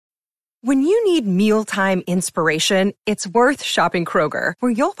When you need mealtime inspiration, it's worth shopping Kroger,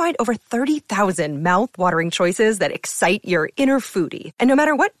 where you'll find over 30,000 mouth-watering choices that excite your inner foodie. And no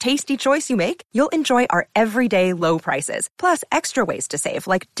matter what tasty choice you make, you'll enjoy our everyday low prices, plus extra ways to save,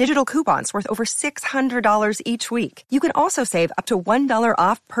 like digital coupons worth over $600 each week. You can also save up to $1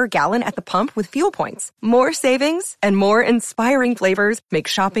 off per gallon at the pump with fuel points. More savings and more inspiring flavors make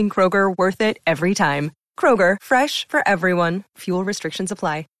shopping Kroger worth it every time. Kroger, fresh for everyone. Fuel restrictions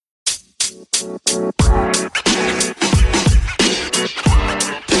apply.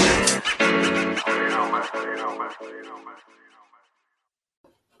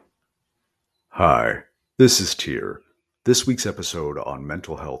 Hi, this is Tier. This week's episode on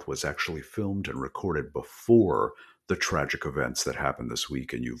mental health was actually filmed and recorded before the tragic events that happened this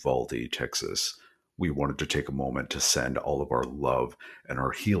week in Uvalde, Texas. We wanted to take a moment to send all of our love and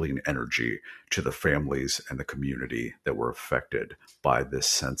our healing energy to the families and the community that were affected by this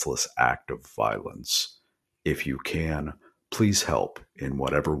senseless act of violence. If you can, please help in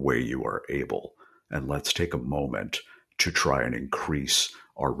whatever way you are able, and let's take a moment to try and increase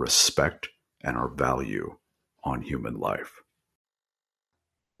our respect and our value on human life.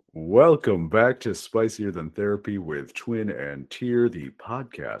 Welcome back to Spicier Than Therapy with Twin and Tier, the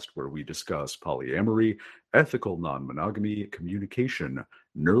podcast where we discuss polyamory, ethical non-monogamy, communication,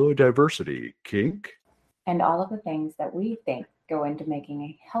 neurodiversity, kink, and all of the things that we think go into making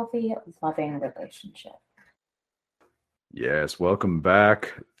a healthy, loving relationship. Yes, welcome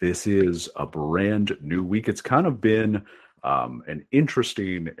back. This is a brand new week. It's kind of been an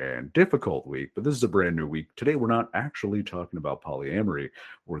interesting and difficult week, but this is a brand new week. Today, we're not actually talking about polyamory.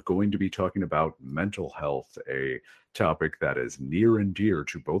 We're going to be talking about mental health, a topic that is near and dear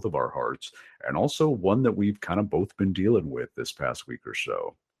to both of our hearts, and also one that we've kind of both been dealing with this past week or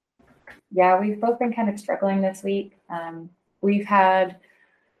so. Yeah, we've both been kind of struggling this week. We've had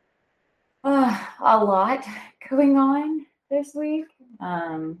a lot going on this week.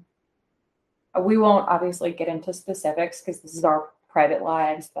 We won't obviously get into specifics because this is our private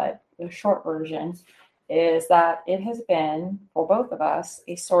lives, but the short version is that it has been, for both of us,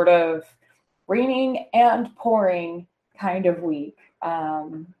 a sort of raining and pouring kind of week.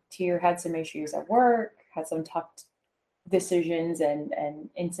 Tier had some issues at work, had some tough decisions and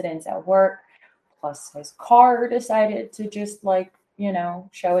incidents at work, plus his car decided to just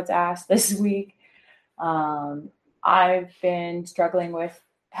show its ass this week. I've been struggling with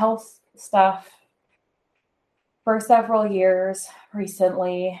health stuff for several years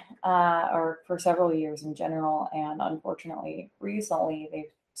recently, or for several years in general, and unfortunately recently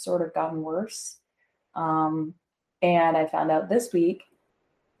they've sort of gotten worse. And I found out this week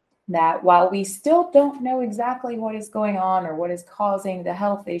that while we still don't know exactly what is going on or what is causing the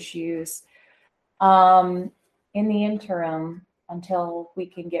health issues, in the interim, until we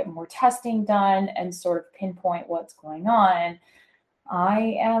can get more testing done and sort of pinpoint what's going on,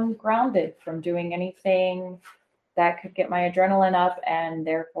 I am grounded from doing anything that could get my adrenaline up and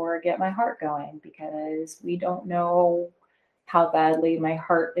therefore get my heart going, because we don't know how badly my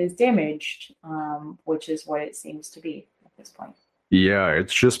heart is damaged, which is what it seems to be at this point. Yeah,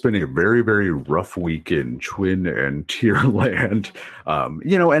 it's just been a very, very rough week in Twin and Tier land.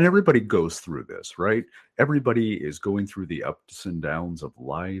 And everybody goes through this, right? Everybody is going through the ups and downs of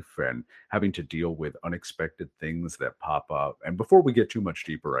life and having to deal with unexpected things that pop up. And before we get too much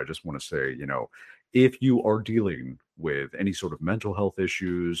deeper, I just want to say, if you are dealing with any sort of mental health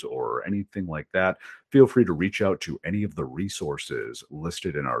issues or anything like that, feel free to reach out to any of the resources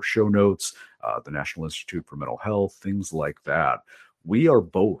listed in our show notes, the National Institute for Mental Health, things like that. We are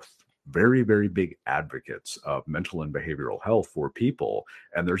both very, very big advocates of mental and behavioral health for people.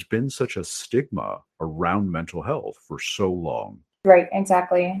 And there's been such a stigma around mental health for so long. Right,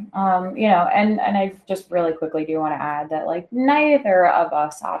 exactly. And I just really quickly do want to add that neither of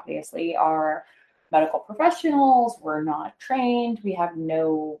us obviously are medical professionals. We're not trained. We have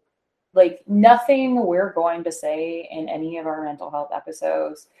nothing we're going to say in any of our mental health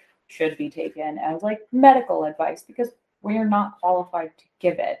episodes should be taken as medical advice, because we're not qualified to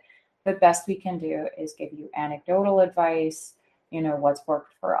give it. The best we can do is give you anecdotal advice, what's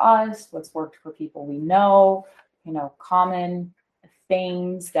worked for us, what's worked for people we know, common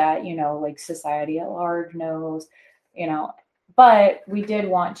things that, society at large knows, but we did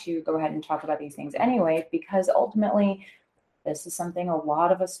want to go ahead and talk about these things anyway, because ultimately this is something a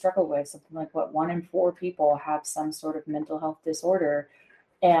lot of us struggle with. Something like 1 in 4 people have some sort of mental health disorder.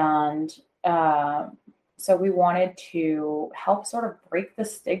 And so we wanted to help sort of break the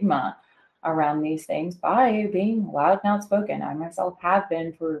stigma around these things by being loud and outspoken. I myself have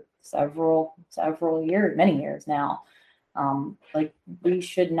been for several years, many years now. Like there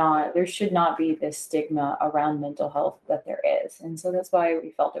should not be this stigma around mental health that there is. And so that's why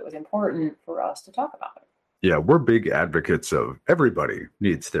we felt it was important for us to talk about it. Yeah, we're big advocates of everybody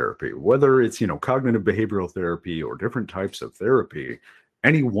needs therapy, whether it's, cognitive behavioral therapy or different types of therapy.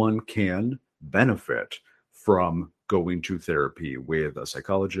 Anyone can benefit from going to therapy with a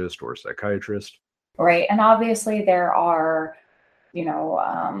psychologist or a psychiatrist. Right. And obviously there are,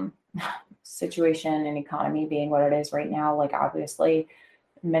 situation and economy being what it is right now, like obviously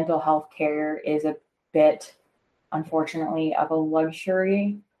mental health care is a bit, unfortunately, of a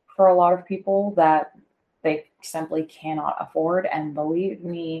luxury for a lot of people that they simply cannot afford. And believe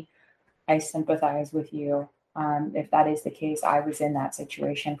me, I sympathize with you. If that is the case, I was in that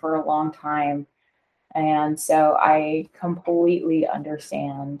situation for a long time. And so I completely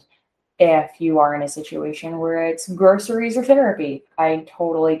understand if you are in a situation where it's groceries or therapy. I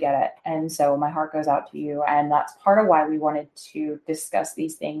totally get it. And so my heart goes out to you. And that's part of why we wanted to discuss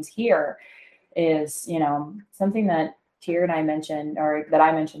these things here is, something that Tier and I mentioned, or that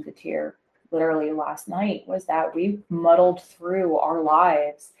I mentioned to Tier literally last night, was that we muddled through our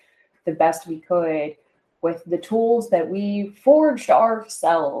lives the best we could with the tools that we forged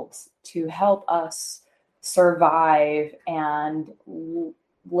ourselves to help us survive and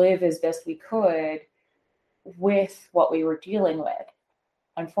live as best we could with what we were dealing with.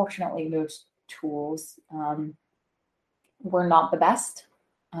 Unfortunately, those tools were not the best.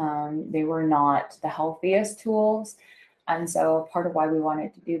 They were not the healthiest tools. And so part of why we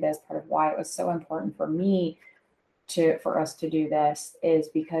wanted to do this, part of why it was so important for me for us to do this is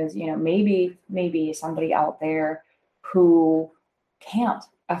because, maybe somebody out there who can't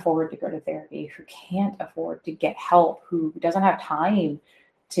afford to go to therapy, who can't afford to get help, who doesn't have time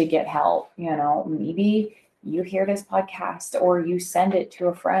to get help, maybe you hear this podcast or you send it to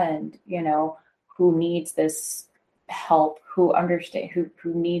a friend, who needs this help, who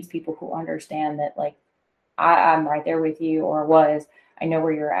needs people who understand that, like, I'm right there with you, or I know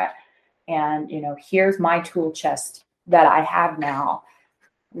where you're at. And, here's my tool chest that I have now.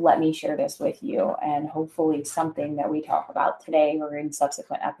 Let me share this with you. And hopefully something that we talk about today or in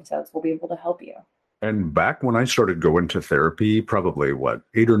subsequent episodes will be able to help you. And back when I started going to therapy, probably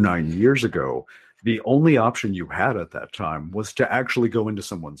 8 or 9 years ago, the only option you had at that time was to actually go into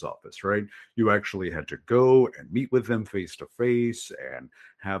someone's office, right? You actually had to go and meet with them face to face and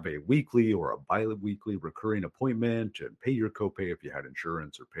have a weekly or a bi-weekly recurring appointment and pay your copay if you had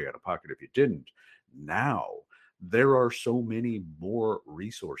insurance or pay out of pocket if you didn't. Now, there are so many more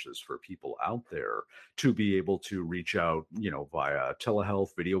resources for people out there to be able to reach out, via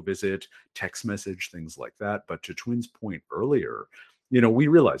telehealth, video visit, text message, things like that. But to Twin's point earlier, we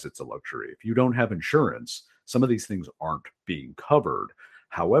realize it's a luxury. If you don't have insurance, some of these things aren't being covered.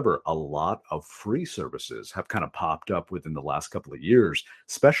 However, a lot of free services have kind of popped up within the last couple of years,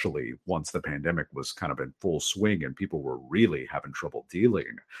 especially once the pandemic was kind of in full swing and people were really having trouble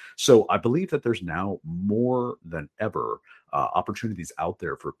dealing. So I believe that there's now more than ever opportunities out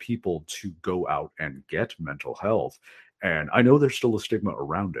there for people to go out and get mental health. And I know there's still a stigma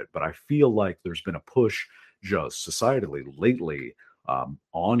around it, but I feel like there's been a push just societally lately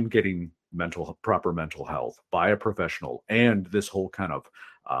on getting proper mental health by a professional, and this whole kind of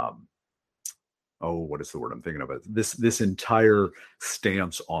um, what is the word I'm thinking of? This entire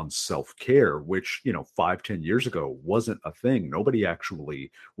stance on self-care, which 5, 10 years ago wasn't a thing. Nobody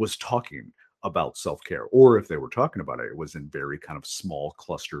actually was talking about self-care, or if they were talking about it, it was in very kind of small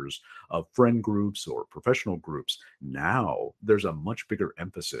clusters of friend groups or professional groups. Now there's a much bigger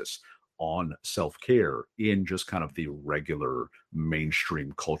emphasis on self-care in just kind of the regular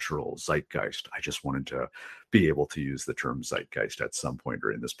mainstream cultural zeitgeist. I just wanted to be able to use the term zeitgeist at some point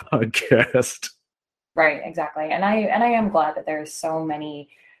during this podcast. Right, exactly. And I am glad that there's so many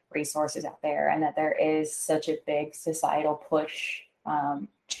resources out there and that there is such a big societal push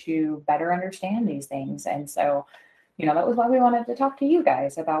to better understand these things. And so, that was why we wanted to talk to you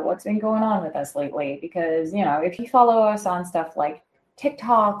guys about what's been going on with us lately. Because, if you follow us on stuff like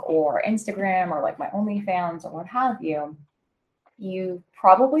TikTok or Instagram or like my OnlyFans or what have you, you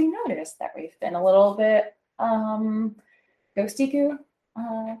probably noticed that we've been a little bit ghosty goo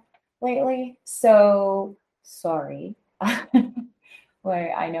lately. So sorry.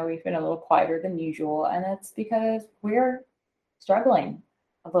 Well, I know we've been a little quieter than usual, and it's because we're struggling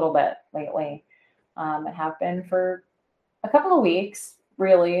a little bit lately. And have been for a couple of weeks,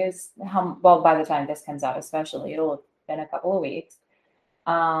 really, by the time this comes out, especially, it'll have been a couple of weeks.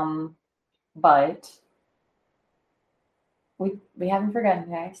 But we haven't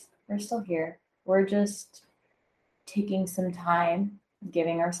forgotten, guys. We're still here. We're just taking some time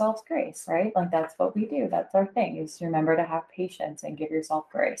giving ourselves grace, right? Like that's what we do. That's our thing, is to remember to have patience and give yourself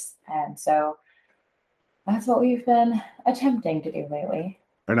grace. And so that's what we've been attempting to do lately.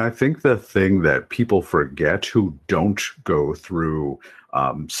 And I think the thing that people forget who don't go through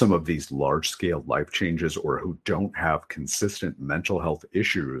some of these large scale life changes, or who don't have consistent mental health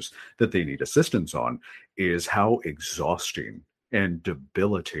issues that they need assistance on, is how exhausting and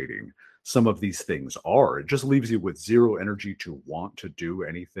debilitating some of these things are. It just leaves you with zero energy to want to do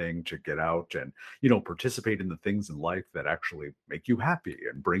anything, to get out and, participate in the things in life that actually make you happy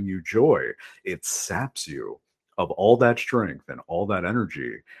and bring you joy. It saps you of all that strength and all that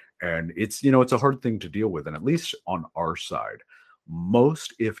energy. And it's a hard thing to deal with. And at least on our side,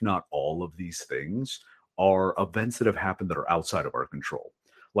 most, if not all of these things are events that have happened that are outside of our control.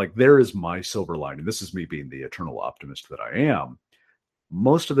 Like, there is my silver lining. This is me being the eternal optimist that I am.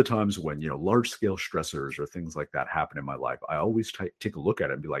 Most of the times when, large scale stressors or things like that happen in my life, I always take a look at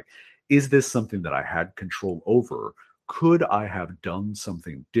it and be like, is this something that I had control over? Could I have done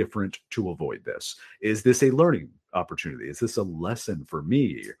something different to avoid this? Is this a learning opportunity? Is this a lesson for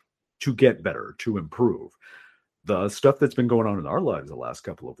me to get better, to improve? The stuff that's been going on in our lives the last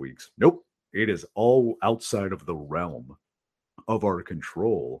couple of weeks, nope, it is all outside of the realm of our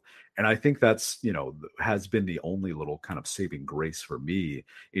control. And I think that's, has been the only little kind of saving grace for me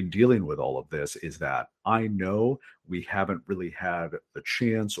in dealing with all of this, is that I know we haven't really had the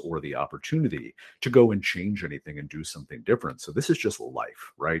chance or the opportunity to go and change anything and do something different. So this is just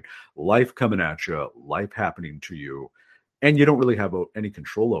life, right? Life coming at you, life happening to you, and you don't really have any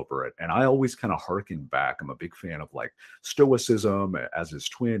control over it. And I always kind of harken back. I'm a big fan of like Stoicism as his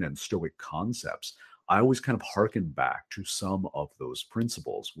twin, and Stoic concepts. I always kind of harken back to some of those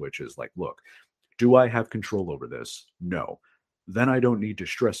principles, which is like, look, do I have control over this? No. Then I don't need to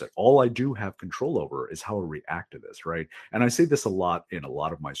stress it. All I do have control over is how I react to this, right? And I say this a lot in a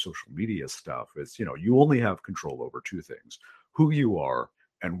lot of my social media stuff is, you only have control over two things: who you are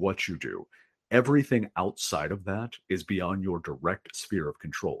and what you do. Everything outside of that is beyond your direct sphere of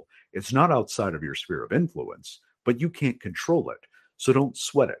control. It's not outside of your sphere of influence, but you can't control it. So don't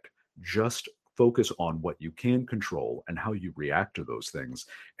sweat it. Just focus on what you can control and how you react to those things.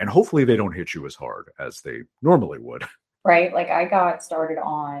 And hopefully they don't hit you as hard as they normally would. Right? Like I got started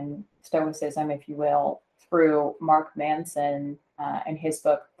on Stoicism, if you will, through Mark Manson and his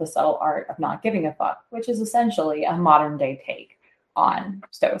book, The Subtle Art of Not Giving a Fuck, which is essentially a modern day take on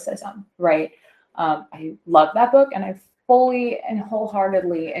Stoicism, right? I love that book, and I fully and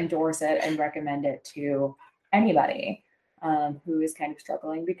wholeheartedly endorse it and recommend it to anybody who is kind of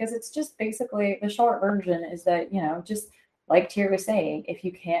struggling, because it's just basically, the short version is that, just like Tyr was saying, if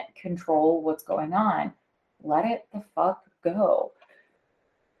you can't control what's going on, let it the fuck go.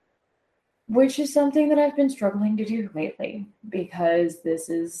 Which is something that I've been struggling to do lately, because this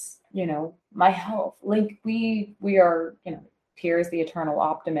is, my health. Like we are, Tyr is the eternal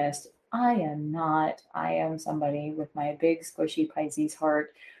optimist. I am not. I am somebody with my big squishy Pisces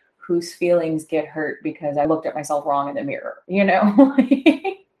heart whose feelings get hurt because I looked at myself wrong in the mirror,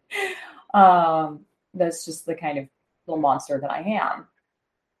 That's just the kind of little monster that I am.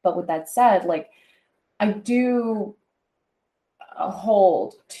 But with that said, like, I do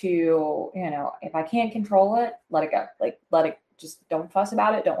hold to, if I can't control it, let it go. Like, let it, just don't fuss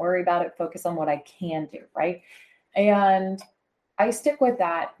about it. Don't worry about it. Focus on what I can do. Right. And I stick with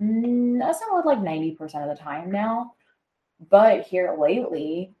that. That's not with like 90% of the time now. But here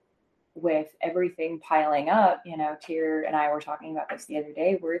lately, with everything piling up, Tyr and I were talking about this the other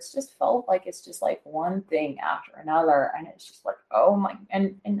day, where it's just felt like it's just like one thing after another. And it's just like, oh my,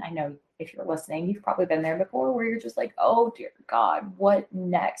 and I know if you're listening, you've probably been there before, where you're just like, oh dear God, what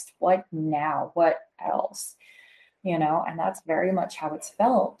next? What now? What else? And that's very much how it's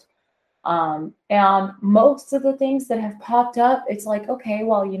felt. And most of the things that have popped up, it's like, okay,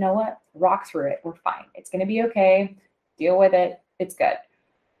 well, you know what? Rock through it. We're fine. It's going to be okay. Deal with it. It's good.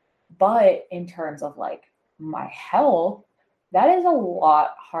 But in terms of like my health, that is a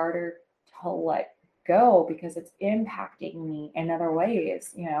lot harder to let go, because it's impacting me in other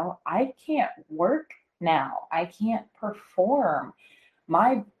ways. I can't work now. I can't perform.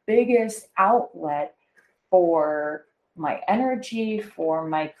 My biggest outlet for my energy, for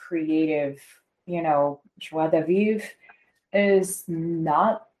my creative, joie de vivre, is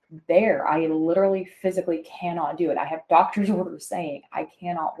not there. I literally physically cannot do it. I have doctor's orders saying I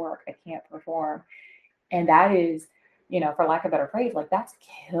cannot work, I can't perform. And that is, for lack of a better phrase, like, that's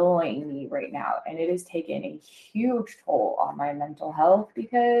killing me right now. And it has taken a huge toll on my mental health,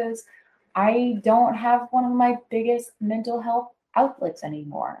 because I don't have one of my biggest mental health outlets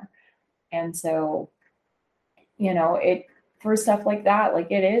anymore. And so, it for stuff like that,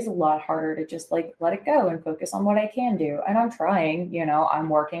 like it is a lot harder to just like let it go and focus on what I can do. And I'm trying, I'm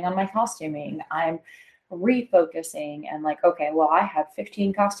working on my costuming. I'm refocusing and like, okay, well, I have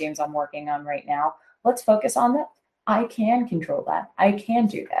 15 costumes I'm working on right now. Let's focus on that. I can control that. I can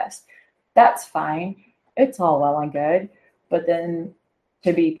do this. That's fine. It's all well and good. But then,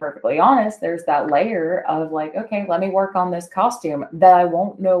 to be perfectly honest, there's that layer of like, okay, let me work on this costume that I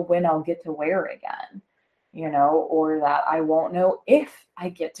won't know when I'll get to wear again, or that I won't know if I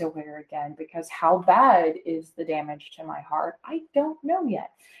get to wear again, because how bad is the damage to my heart? I don't know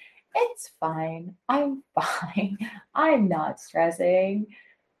yet. It's fine. I'm fine. I'm not stressing.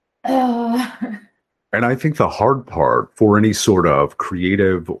 Ugh. And I think the hard part for any sort of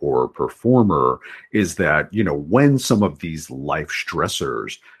creative or performer is that, when some of these life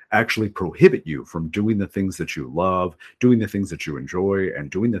stressors actually prohibit you from doing the things that you love, doing the things that you enjoy, and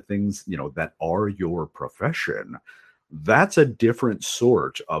doing the things, that are your profession, that's a different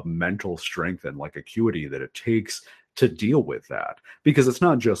sort of mental strength and like acuity that it takes to deal with that. Because it's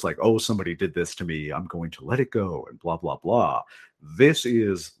not just like, oh, somebody did this to me, I'm going to let it go and blah, blah, blah. This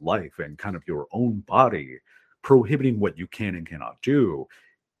is life and kind of your own body prohibiting what you can and cannot do.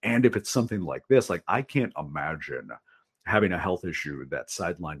 And if it's something like this, like I can't imagine having a health issue that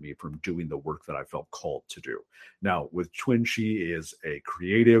sidelined me from doing the work that I felt called to do. Now, with Twin, she is a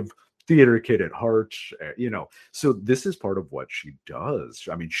creative theater kid at heart, so this is part of what she does.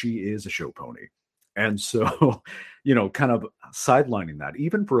 I mean, she is a show pony. And so, kind of sidelining that,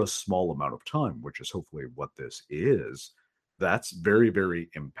 even for a small amount of time, which is hopefully what this is, that's very,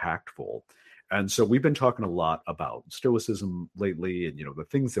 very impactful. And so we've been talking a lot about Stoicism lately and, the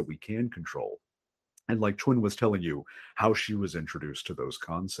things that we can control. And like Twin was telling you how she was introduced to those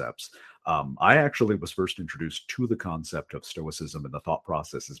concepts. I actually was first introduced to the concept of Stoicism and the thought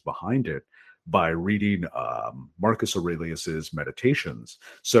processes behind it by reading Marcus Aurelius's Meditations.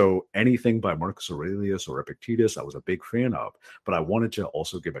 So anything by Marcus Aurelius or Epictetus, I was a big fan of. But I wanted to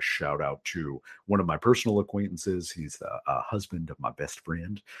also give a shout out to one of my personal acquaintances. He's the husband of my best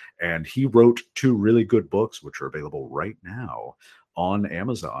friend, and he wrote 2 really good books, which are available right now on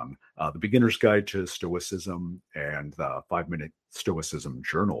Amazon, The Beginner's Guide to Stoicism and the 5-Minute Stoicism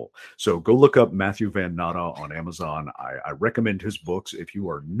Journal. So go look up Matthew Van Natta on Amazon. I recommend his books if you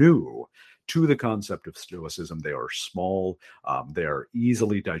are new to the concept of Stoicism. They are small, they are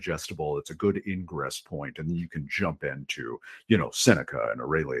easily digestible. It's a good ingress point, and then you can jump into, Seneca and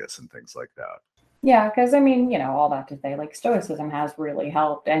Aurelius and things like that. Yeah, because I mean, all that to say, like Stoicism has really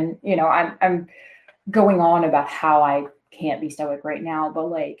helped, and I'm going on about how I can't be stoic right now, but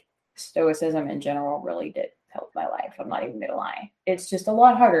like stoicism in general really did help my life. I'm not even gonna lie. It's just a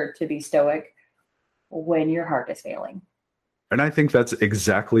lot harder to be stoic when your heart is failing. And I think that's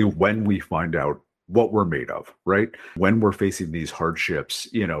exactly when we find out what we're made of, right? When we're facing these hardships,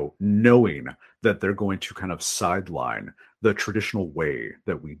 knowing that they're going to kind of sideline the traditional way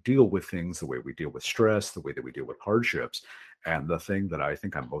that we deal with things, the way we deal with stress, the way that we deal with hardships. And the thing that I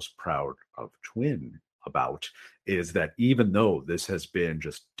think I'm most proud of Twin about is that even though this has been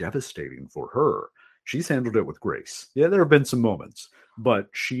just devastating for her, she's handled it with grace. Yeah, there have been some moments, but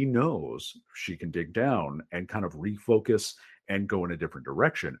she knows she can dig down and kind of refocus and go in a different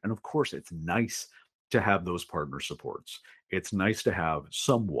direction. And of course, it's nice to have those partner supports. It's nice to have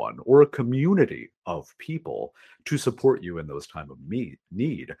someone or a community of people to support you in those time of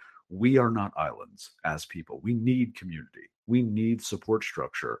need. We are not islands as people. We need community. We need support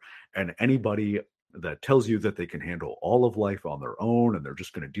structure. And anybody that tells you that they can handle all of life on their own and they're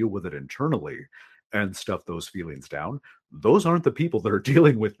just going to deal with it internally and stuff those feelings down, those aren't the people that are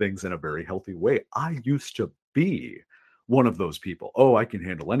dealing with things in a very healthy way. I used to be one of those people. Oh, I can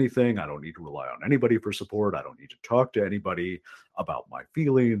handle anything. I don't need to rely on anybody for support. I don't need to talk to anybody about my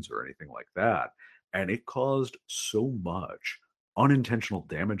feelings or anything like that. And it caused so much unintentional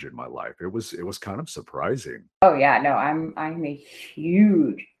damage in my life. It was kind of surprising. Oh yeah, no, I'm a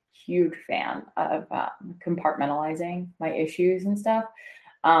huge fan of compartmentalizing my issues and stuff.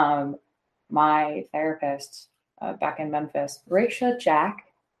 My therapist back in Memphis, Raisha Jack,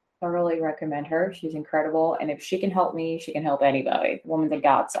 thoroughly recommend her. She's incredible, and if she can help me, she can help anybody. The woman's a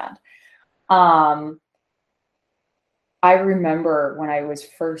godsend. Um, I remember when I was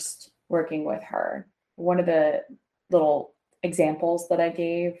first working with her, one of the little examples that I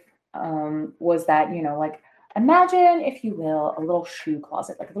gave was that, like imagine, if you will, a little shoe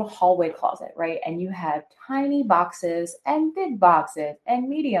closet, like a little hallway closet, right? And you have tiny boxes and big boxes and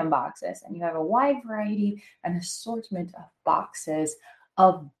medium boxes, and you have a wide variety and assortment of boxes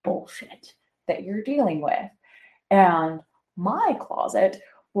of bullshit that you're dealing with. And my closet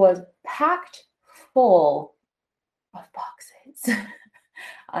was packed full of boxes.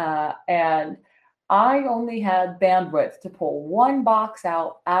 And I only had bandwidth to pull one box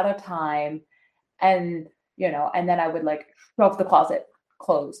out at a time. And, and then I would like shove the closet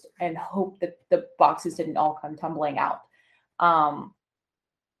closed and hope that the boxes didn't all come tumbling out.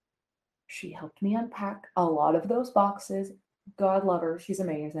 She helped me unpack a lot of those boxes. God love her. She's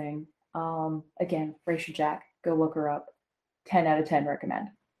amazing. Again, Raisha Jack, go look her up. 10 out of 10 recommend.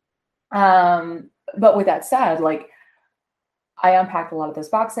 But with that said, like, I unpacked a lot of those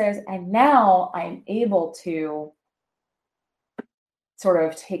boxes, and now I'm able to sort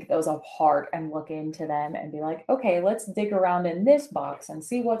of take those apart and look into them and be like, okay, let's dig around in this box and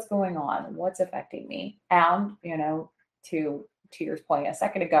see what's going on and what's affecting me. And, to your point a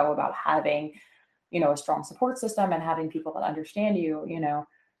second ago about having, a strong support system and having people that understand you,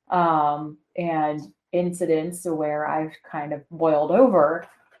 and incidents where I've kind of boiled over,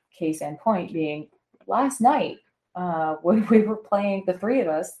 case in point being last night, when we were playing, the three of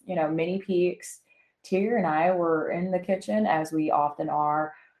us, mini peaks, Tyr and I were in the kitchen, as we often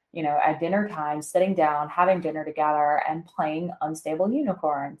are, at dinner time, sitting down, having dinner together and playing Unstable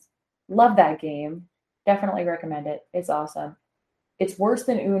Unicorns. Love that game. Definitely recommend it. It's awesome. It's worse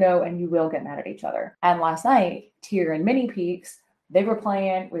than Uno and you will get mad at each other. And last night, Tyr and Mini Peaks, they were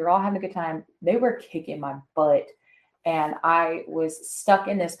playing. We were all having a good time. They were kicking my butt. And I was stuck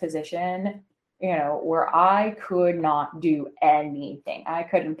in this position, where I could not do anything. I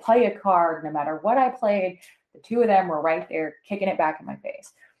couldn't play a card no matter what I played. The two of them were right there kicking it back in my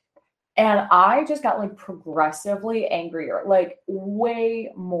face. And I just got like progressively angrier, like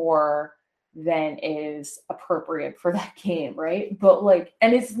way more than is appropriate for that game, right? But like,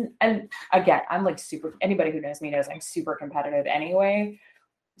 and again, I'm like anybody who knows me knows I'm super competitive anyway.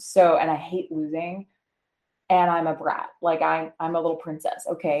 So, and I hate losing. And I'm a brat. Like I'm a little princess.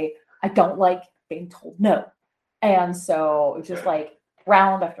 Okay. I don't like being told no. And so just like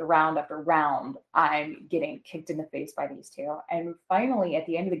round after round after round, I'm getting kicked in the face by these two. And finally at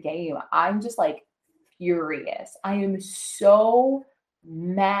the end of the game, I'm just like furious. I am so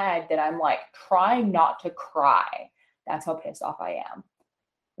mad that I'm like trying not to cry. That's how pissed off I am.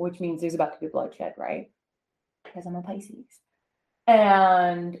 Which means there's about to be bloodshed, right? Because I'm a Pisces.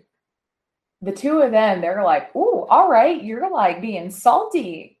 And the two of them, they're like, "Ooh, all right, you're like being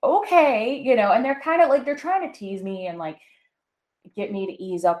salty. Okay." And they're kind of like, they're trying to tease me and like get me to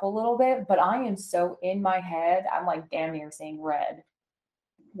ease up a little bit. But I am so in my head, I'm like damn near seeing red.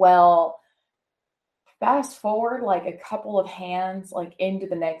 Well, fast forward like a couple of hands like into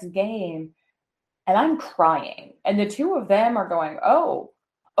the next game, and I'm crying. And the two of them are going, oh,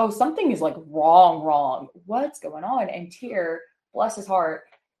 something is like wrong. What's going on? And Tyr, bless his heart,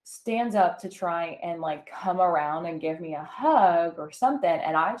 stands up to try and like come around and give me a hug or something.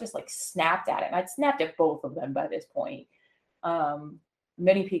 And I just like snapped at him. I'd snapped at both of them by this point.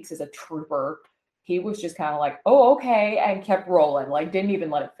 Mini Peaks is a trooper. He was just kind of like, oh, okay, and kept rolling, like didn't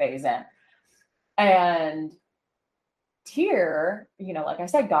even let it phase in. And Tyr, like I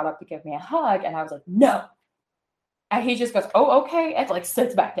said, got up to give me a hug, and I was like, no. And he just goes, oh, okay, and like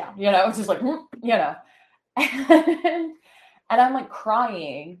sits back down, it's just like, and I'm like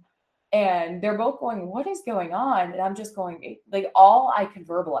crying, and they're both going, what is going on? And I'm just going, like, all I can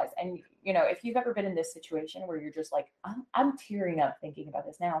verbalize. And, if you've ever been in this situation where you're just like, I'm tearing up thinking about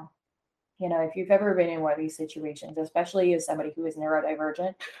this now. If you've ever been in one of these situations, especially as somebody who is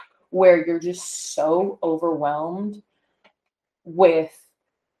neurodivergent, where you're just so overwhelmed with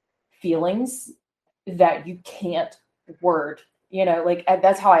feelings that you can't word, like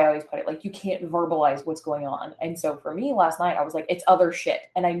that's how I always put it. Like you can't verbalize what's going on. And so for me last night, I was like, it's other shit.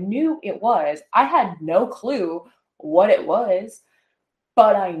 And I knew it was. I had no clue what it was,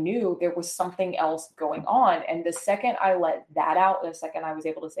 but I knew there was something else going on. And the second I let that out, the second I was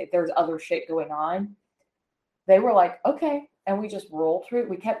able to say there's other shit going on, they were like, okay. And we just rolled through.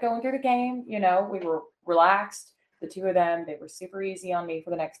 We kept going through the game. We were relaxed. The two of them, they were super easy on me for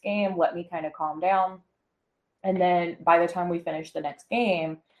the next game, let me kind of calm down. And then by the time we finished the next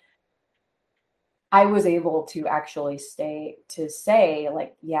game, I was able to actually say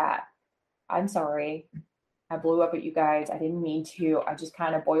like, yeah, I'm sorry. I blew up at you guys. I didn't mean to. I just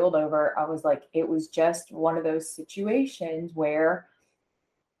kind of boiled over. I was like, it was just one of those situations where,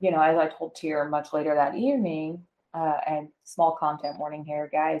 as I told Tyr much later that evening, and small content warning here,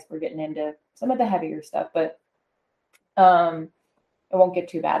 guys, we're getting into some of the heavier stuff, but it won't get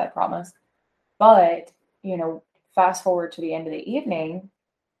too bad, I promise. But, fast forward to the end of the evening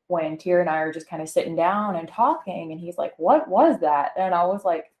when Tyr and I are just kind of sitting down and talking, and he's like, what was that? And I was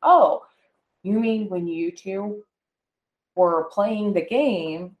like, oh, you mean when you two were playing the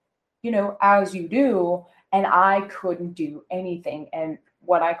game, as you do, and I couldn't do anything. And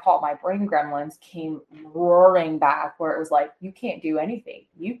what I call my brain gremlins came roaring back, where it was like, you can't do anything.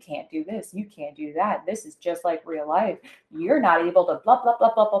 You can't do this. You can't do that. This is just like real life. You're not able to blah, blah,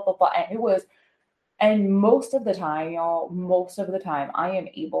 blah, blah, blah, blah, blah. And it was, and most of the time, y'all, most of the time, I am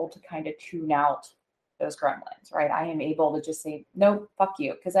able to kind of tune out those gremlins, right? I am able to just say, no, fuck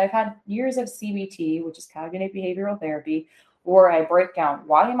you. Because I've had years of CBT, which is cognitive behavioral therapy, where I break down,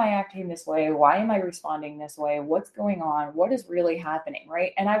 why am I acting this way? Why am I responding this way? What's going on? What is really happening,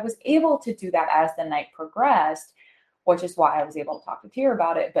 right? And I was able to do that as the night progressed, which is why I was able to talk to Tier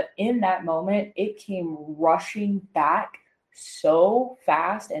about it. But in that moment, it came rushing back so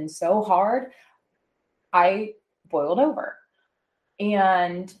fast and so hard, I boiled over.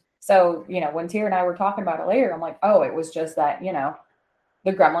 And so, when Tier and I were talking about it later, I'm like, oh, it was just that,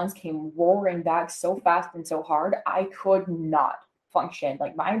 the gremlins came roaring back so fast and so hard, I could not function.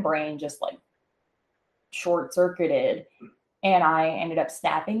 Like my brain just like short circuited, and I ended up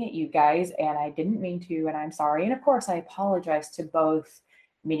snapping at you guys, and I didn't mean to, and I'm sorry. And of course, I apologize to both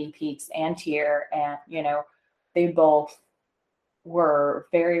Mini Peaks and Tier, and they both were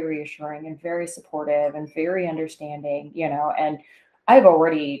very reassuring and very supportive and very understanding, and I've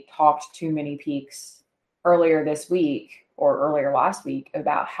already talked to Mini Peaks earlier this week or earlier last week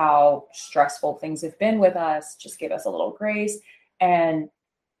about how stressful things have been with us. Just give us a little grace. And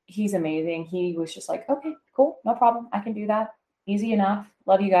he's amazing. He was just like, okay, cool, no problem. I can do that. Easy enough.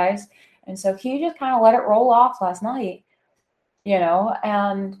 Love you guys. And so he just kind of let it roll off last night,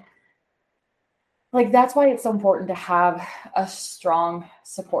 and like, that's why it's so important to have a strong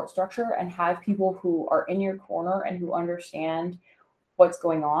support structure and have people who are in your corner and who understand what's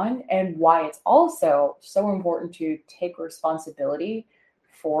going on, and why it's also so important to take responsibility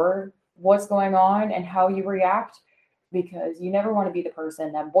for what's going on and how you react, because you never want to be the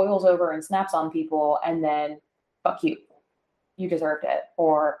person that boils over and snaps on people and then fuck you. You deserved it,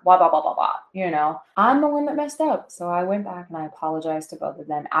 or blah, blah, blah, blah, blah. I'm the one that messed up. So I went back and I apologized to both of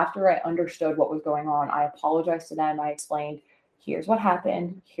them. After I understood what was going on, I apologized to them. I explained, here's what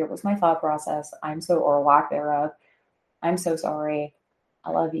happened. Here was my thought process. or lack thereof. I'm so sorry. I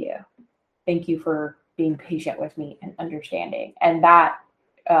love you. Thank you for being patient with me and understanding. And that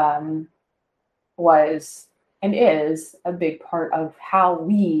was and is a big part of how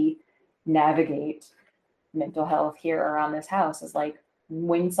we navigate mental health here around this house. Is like,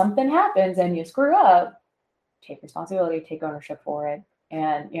 when something happens and you screw up, take responsibility, take ownership for it,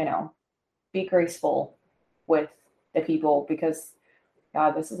 and be graceful with the people, because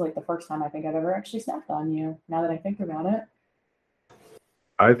God, this is like the first time I think I've ever actually snapped on you, now that I think about it.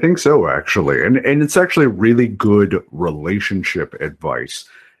 I think so, actually. And it's actually really good relationship advice.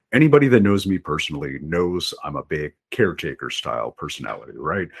 Anybody that knows me personally knows I'm a big caretaker style personality,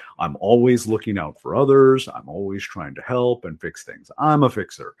 right? I'm always looking out for others. I'm always trying to help and fix things. I'm a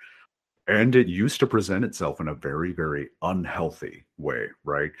fixer. And it used to present itself in a very, very unhealthy way,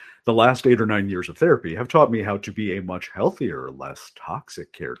 right? The last 8 or 9 years of therapy have taught me how to be a much healthier, less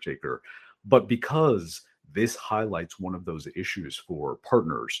toxic caretaker. But because this highlights one of those issues for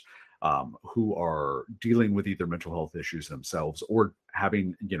partners who are dealing with either mental health issues themselves, or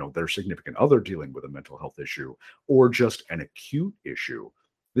having, their significant other dealing with a mental health issue, or just an acute issue,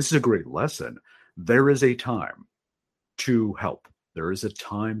 this is a great lesson. There is a time to help. There is a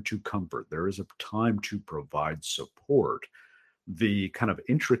time to comfort. There is a time to provide support. The kind of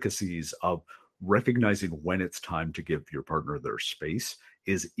intricacies of recognizing when it's time to give your partner their space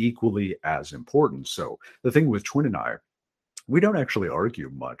is equally as important. So the thing with Twin and I, we don't actually argue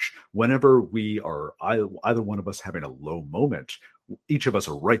much. Whenever we are either one of us having a low moment, each of us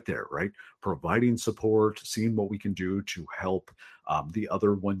are right there, right? Providing support, seeing what we can do to help the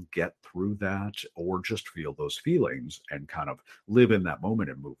other one get through that, or just feel those feelings and kind of live in that moment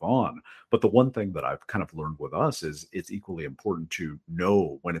and move on. But the one thing that I've kind of learned with us is it's equally important to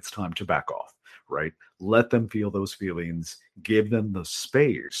know when it's time to back off, right? Let them feel those feelings, give them the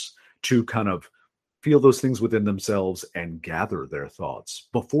space to kind of feel those things within themselves and gather their thoughts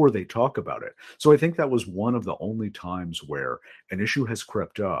before they talk about it. So I think that was one of the only times where an issue has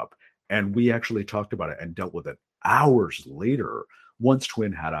crept up and we actually talked about it and dealt with it hours later, once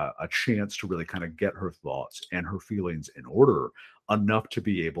Twin had a chance to really kind of get her thoughts and her feelings in order enough to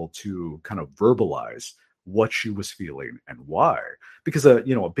be able to kind of verbalize what she was feeling and why. Because a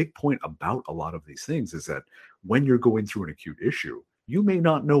big point about a lot of these things is that when you're going through an acute issue, you may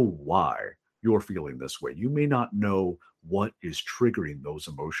not know why you're feeling this way. You may not know what is triggering those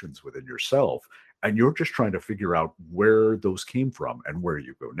emotions within yourself. And you're just trying to figure out where those came from and where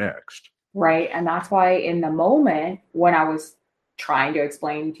you go next. Right. And that's why in the moment when I was trying to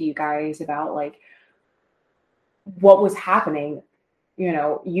explain to you guys about like what was happening,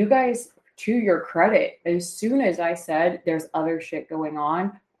 you guys, to your credit, as soon as I said there's other shit going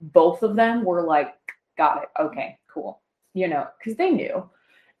on, both of them were like, got it. Okay, cool. Because they knew.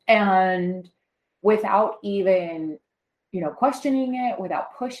 And without even, questioning it,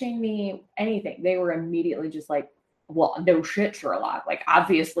 without pushing me, anything, they were immediately just like, well, no shit, Sherlock. Like,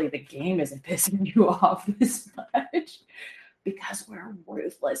 obviously the game isn't pissing you off this much because we're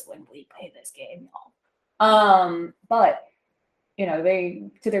ruthless when we play this game, y'all. But they,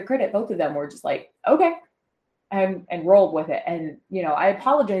 to their credit, both of them were just like, okay, and rolled with it. And I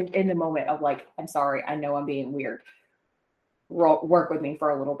apologized in the moment of like, I'm sorry, I know I'm being weird. Work with me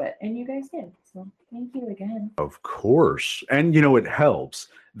for a little bit, and you guys did. So thank you again. Of course. And it helps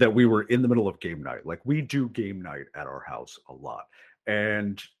that we were in the middle of game night. Like, we do game night at our house a lot.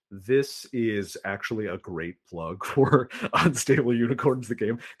 And this is actually a great plug for Unstable Unicorns, the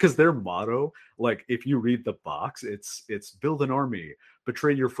game, because their motto, like, if you read the box, it's build an army,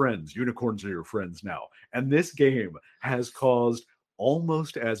 betray your friends, unicorns are your friends now. And this game has caused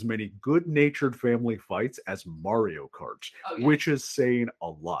almost as many good-natured family fights as Mario Kart, which is saying a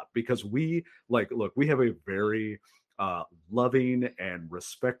lot, because we look, we have a very loving and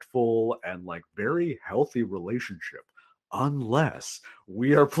respectful and like very healthy relationship. Unless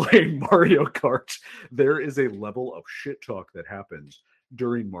we are playing Mario Kart, there is a level of shit talk that happens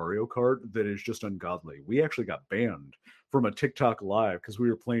during Mario Kart that is just ungodly. We actually got banned from a TikTok live because we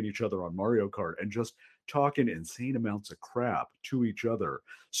were playing each other on Mario Kart and just talking insane amounts of crap to each other.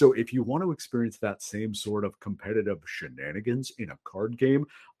 So if you want to experience that same sort of competitive shenanigans in a card game,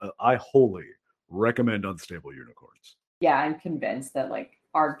 I wholly recommend Unstable Unicorns. Yeah, I'm convinced that like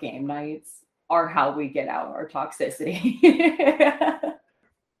our game nights are how we get out our toxicity.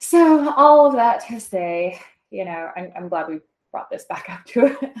 So all of that to say, I'm glad we brought this back up to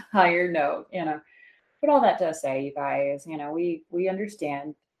a higher note, but all that to say, you guys, we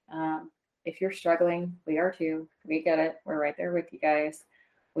understand. If you're struggling, we are too. We get it. We're right there with you guys.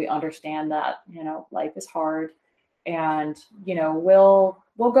 We understand that, life is hard. And, we'll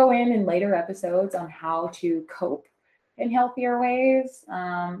go in later episodes on how to cope in healthier ways.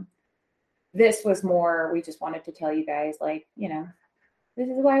 This was more, we just wanted to tell you guys, like, this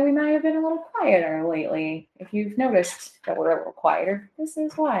is why we might have been a little quieter lately. If you've noticed that we're a little quieter, this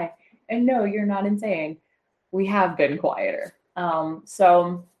is why. And no, you're not insane. We have been quieter.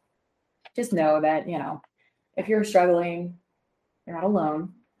 So just know that, if you're struggling, you're not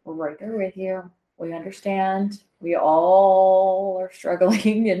alone. We're right there with you. We understand. We all are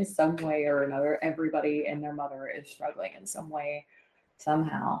struggling in some way or another. Everybody and their mother is struggling in some way,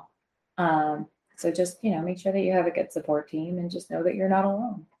 somehow. So just, make sure that you have a good support team and just know that you're not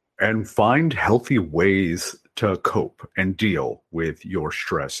alone. And find healthy ways to cope and deal with your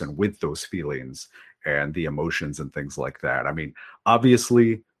stress and with those feelings and the emotions and things like that. I mean,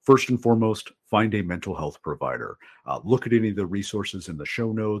 obviously, first and foremost, find a mental health provider. Look at any of the resources in the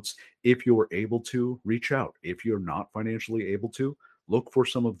show notes. If you're able to, reach out. If you're not financially able to, look for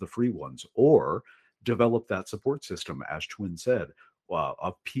some of the free ones or develop that support system, as Twin said,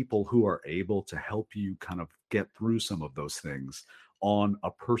 of people who are able to help you kind of get through some of those things on a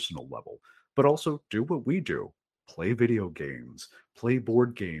personal level. But also do what we do. Play video games, play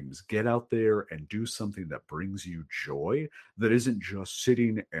board games, get out there and do something that brings you joy, that isn't just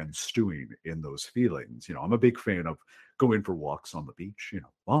sitting and stewing in those feelings. I'm a big fan of going for walks on the beach,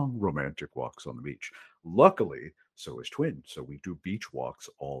 long romantic walks on the beach. Luckily, so is Twin. So we do beach walks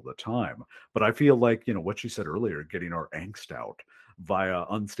all the time. But I feel like, what she said earlier, getting our angst out via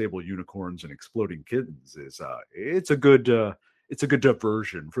Unstable Unicorns and Exploding Kittens is it's a good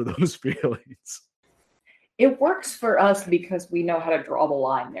diversion for those feelings. It works for us because we know how to draw the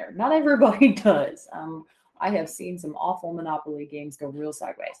line there. Not everybody does. I have seen some awful Monopoly games go real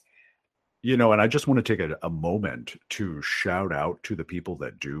sideways. And I just want to take a moment to shout out to the people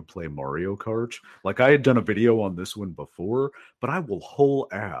that do play Mario Kart. Like, I had done a video on this one before, but I will whole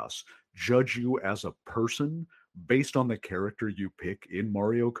ass judge you as a person based on the character you pick in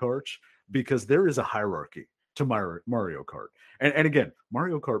Mario Kart, because there is a hierarchy to Mario Kart. And again,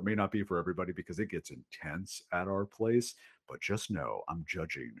 Mario Kart may not be for everybody because it gets intense at our place, but just know I'm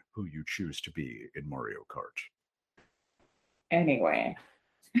judging who you choose to be in Mario Kart. Anyway,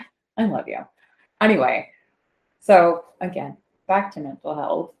 I love you. Anyway, so again, back to mental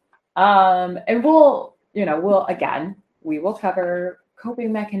health. And we will cover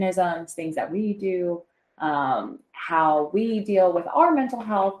coping mechanisms, things that we do, how we deal with our mental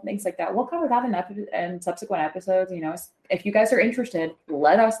health, things like that. We'll cover that in subsequent episodes. If you guys are interested,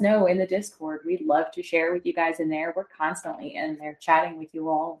 let us know in the Discord. We'd love to share with you guys in there. We're constantly in there chatting with you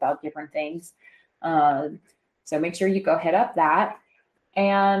all about different things. So make sure you go hit up that.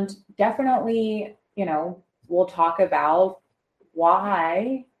 And definitely, we'll talk about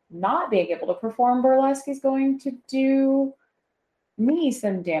why not being able to perform burlesque is going to do me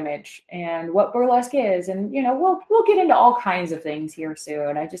some damage, and what burlesque is. And, we'll get into all kinds of things here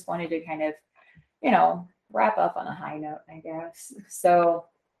soon. I just wanted to kind of, wrap up on a high note, I guess. So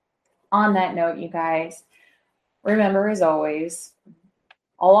on that note, you guys, remember, as always,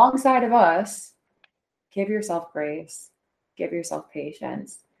 alongside of us, give yourself grace, give yourself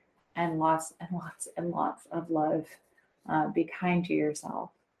patience, and lots and lots and lots of love. Be kind to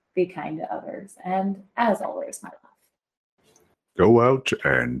yourself, be kind to others, and as always, my love. Go out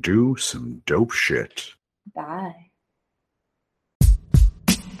and do some dope shit. Bye.